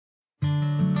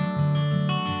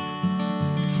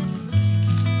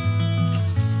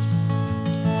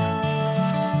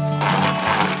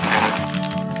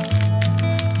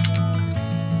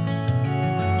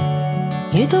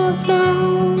You don't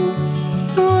know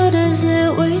what is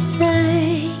it we're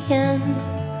saying.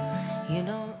 You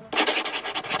know.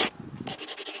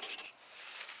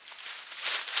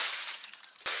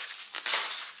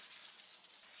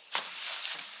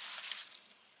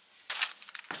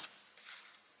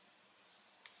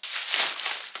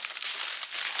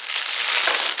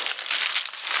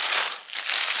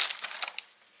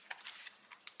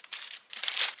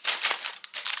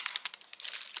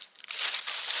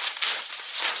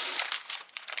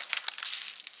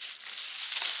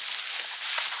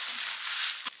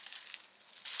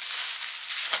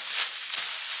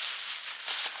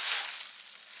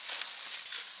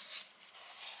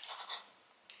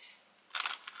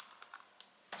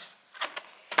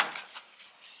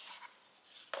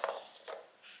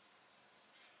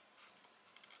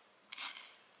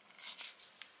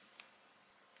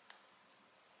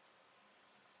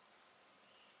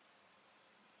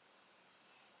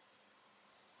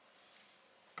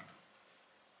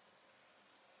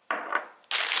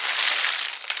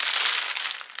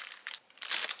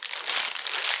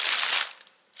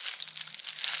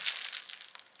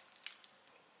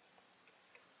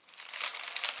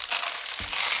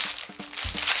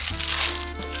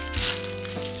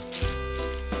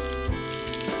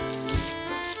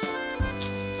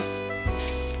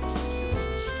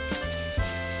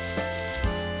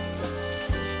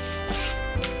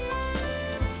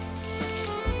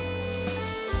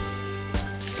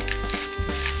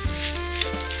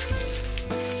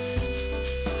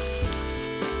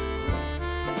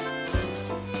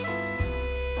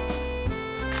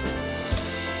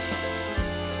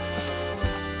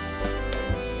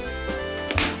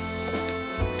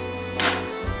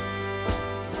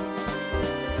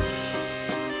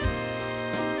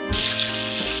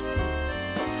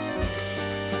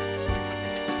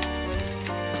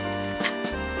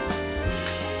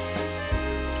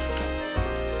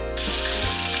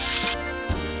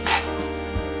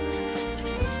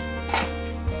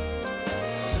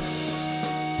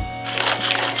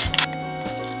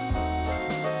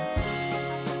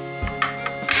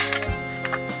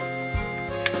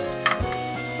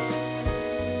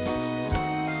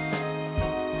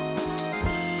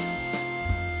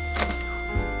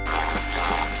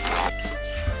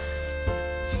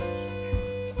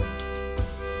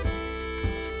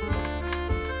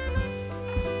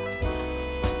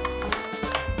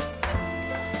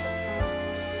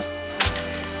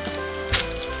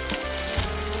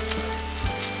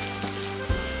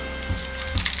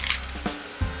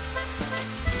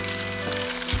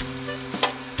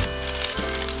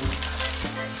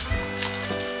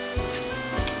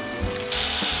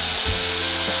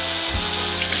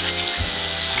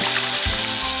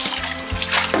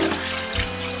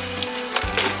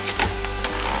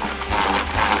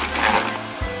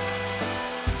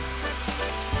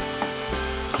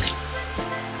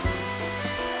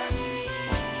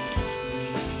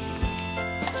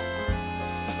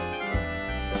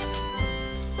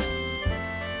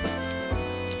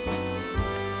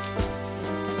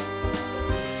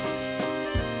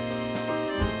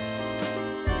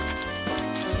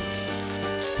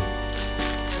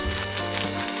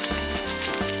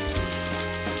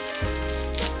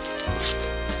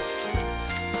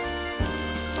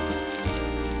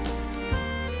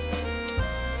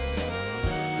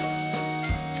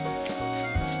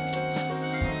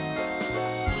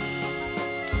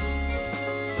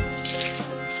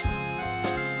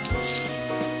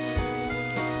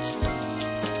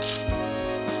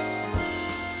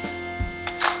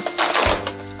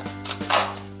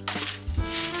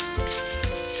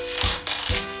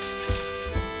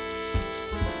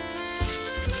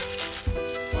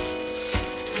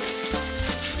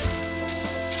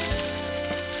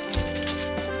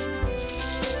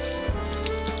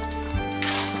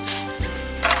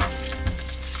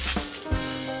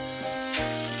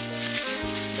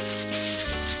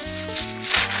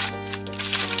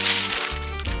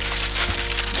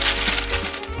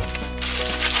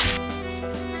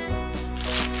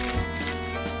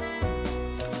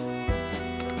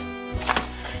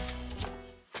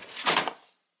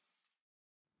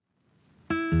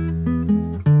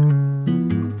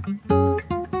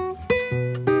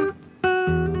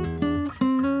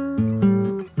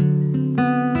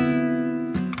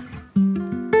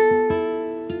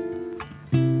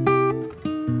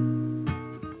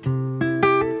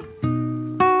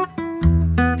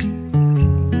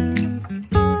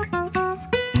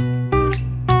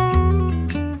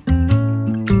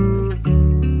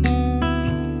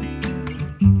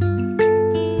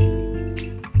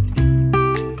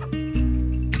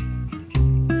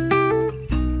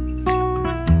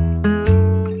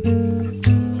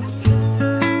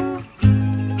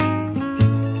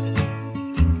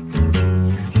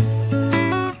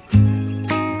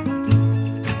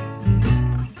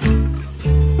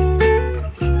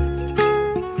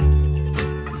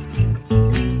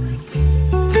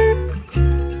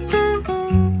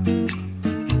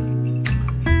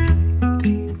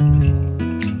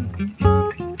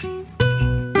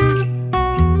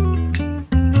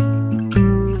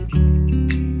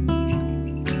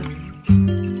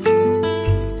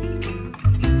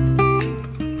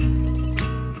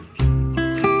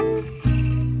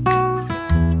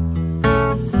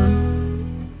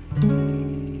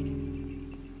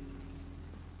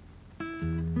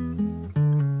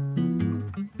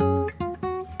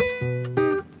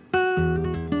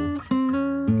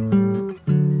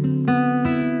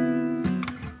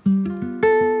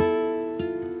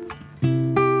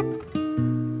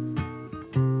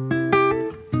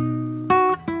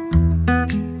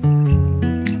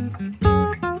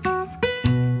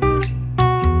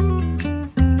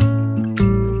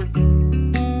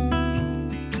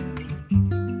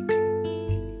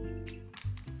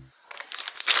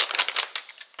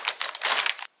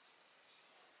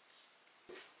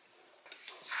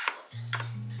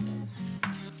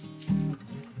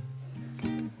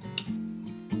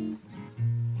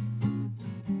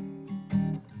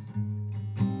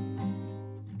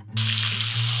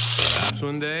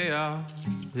 Perhaps one day I'll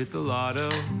hit the lotto,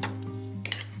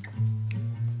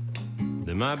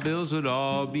 then my bills would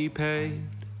all be paid.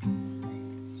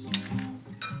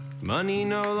 Money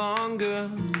no longer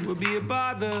would be a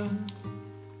bother.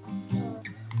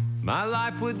 My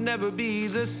life would never be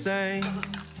the same.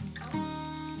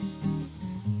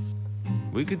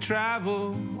 We could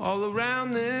travel all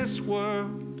around this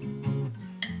world,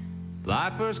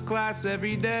 fly first class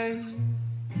every day.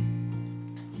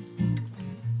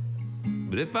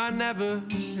 But if I never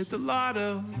hit the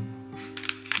lotto,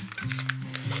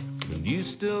 would you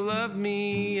still love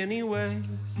me anyway?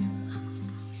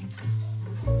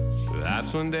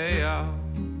 Perhaps one day I'll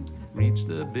reach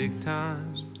the big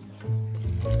time.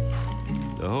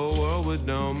 The whole world would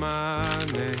know my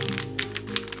name.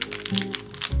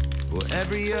 Well,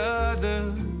 every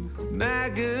other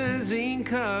magazine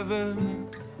cover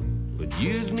would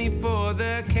use me for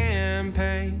their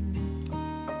campaign.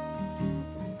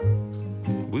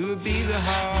 We would be the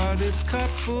hardest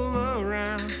couple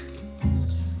around,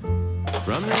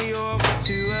 from New York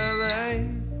to LA.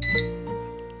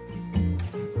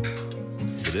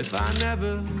 But if I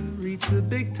never reach the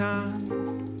big time,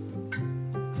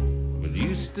 would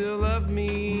you still love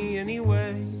me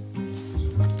anyway?